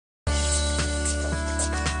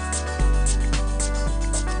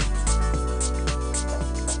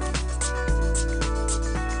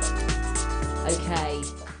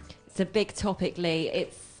a big topic, Lee.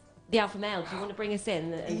 It's the alpha male. Do you want to bring us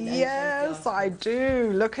in? Yes, I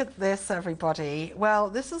do. Look at this, everybody. Well,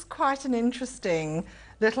 this is quite an interesting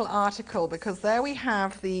little article because there we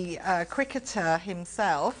have the cricketer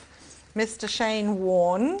himself, Mr. Shane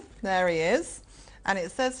Warne. There he is. And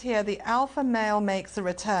it says here, the alpha male makes a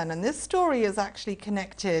return. And this story is actually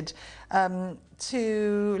connected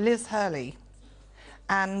to Liz Hurley.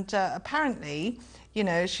 And apparently, you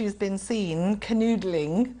know, she's been seen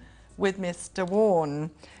canoodling with Mr. Warne.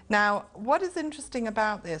 Now, what is interesting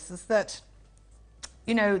about this is that,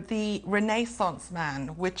 you know, the Renaissance man,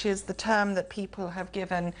 which is the term that people have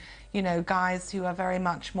given, you know, guys who are very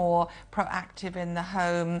much more proactive in the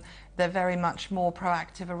home, they're very much more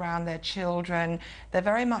proactive around their children, they're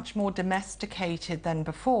very much more domesticated than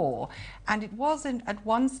before. And it was at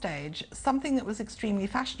one stage something that was extremely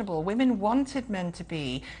fashionable. Women wanted men to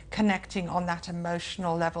be connecting on that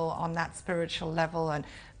emotional level, on that spiritual level, and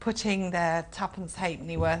putting their tuppence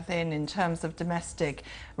halfpenny worth in terms of domestic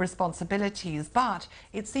responsibilities. But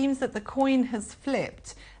it seems that the coin has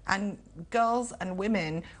flipped, and girls and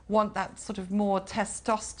women want that sort of more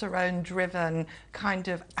testosterone driven kind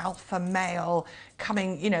of alpha male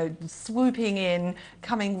coming, you know, swooping in,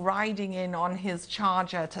 coming riding in on his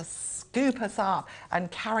charger to scoop us up and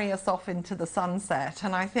carry us off into the sunset.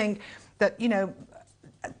 And I think that, you know,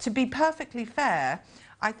 to be perfectly fair,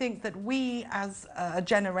 I think that we as a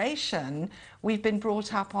generation, we've been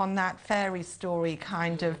brought up on that fairy story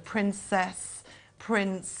kind of princess,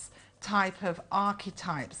 prince type of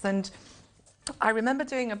archetypes. And I remember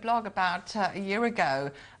doing a blog about a year ago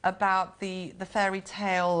about the fairy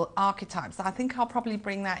tale archetypes. I think I'll probably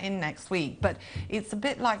bring that in next week, but it's a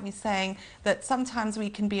bit like me saying that sometimes we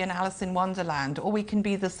can be an Alice in Wonderland, or we can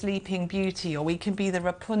be the Sleeping Beauty, or we can be the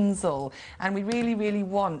Rapunzel, and we really, really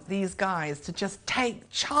want these guys to just take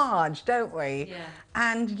charge, don't we? Yeah.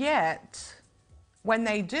 And yet, when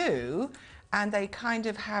they do, and they kind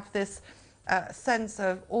of have this sense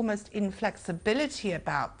of almost inflexibility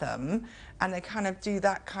about them, and they kind of do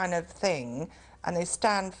that kind of thing, and they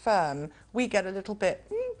stand firm, we get a little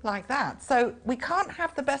bit like that. So we can't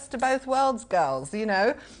have the best of both worlds, girls, you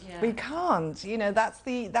know. Yeah. We can't, you know, that's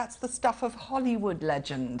the stuff of Hollywood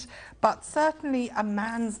legend, but certainly a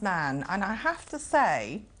man's man. And I have to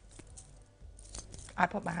say, I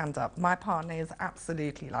put my hand up, my partner is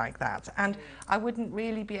absolutely like that. And I wouldn't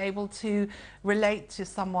really be able to relate to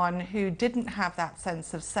someone who didn't have that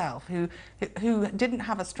sense of self, who didn't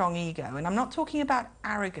have a strong ego. And I'm not talking about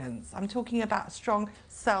arrogance, I'm talking about strong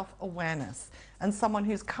self-awareness, and someone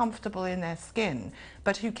who's comfortable in their skin,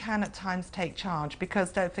 but who can at times take charge,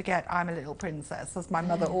 because don't forget, I'm a little princess, as my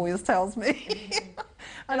mother always tells me.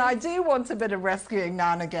 And I do want a bit of rescuing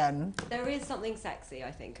now and again. There is something sexy, I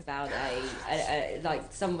think, about like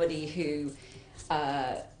somebody who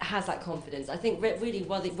has that confidence. I think really,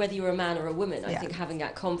 whether you're a man or a woman, I think having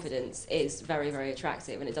that confidence is very, very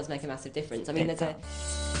attractive, and it does make a massive difference. I mean, there's a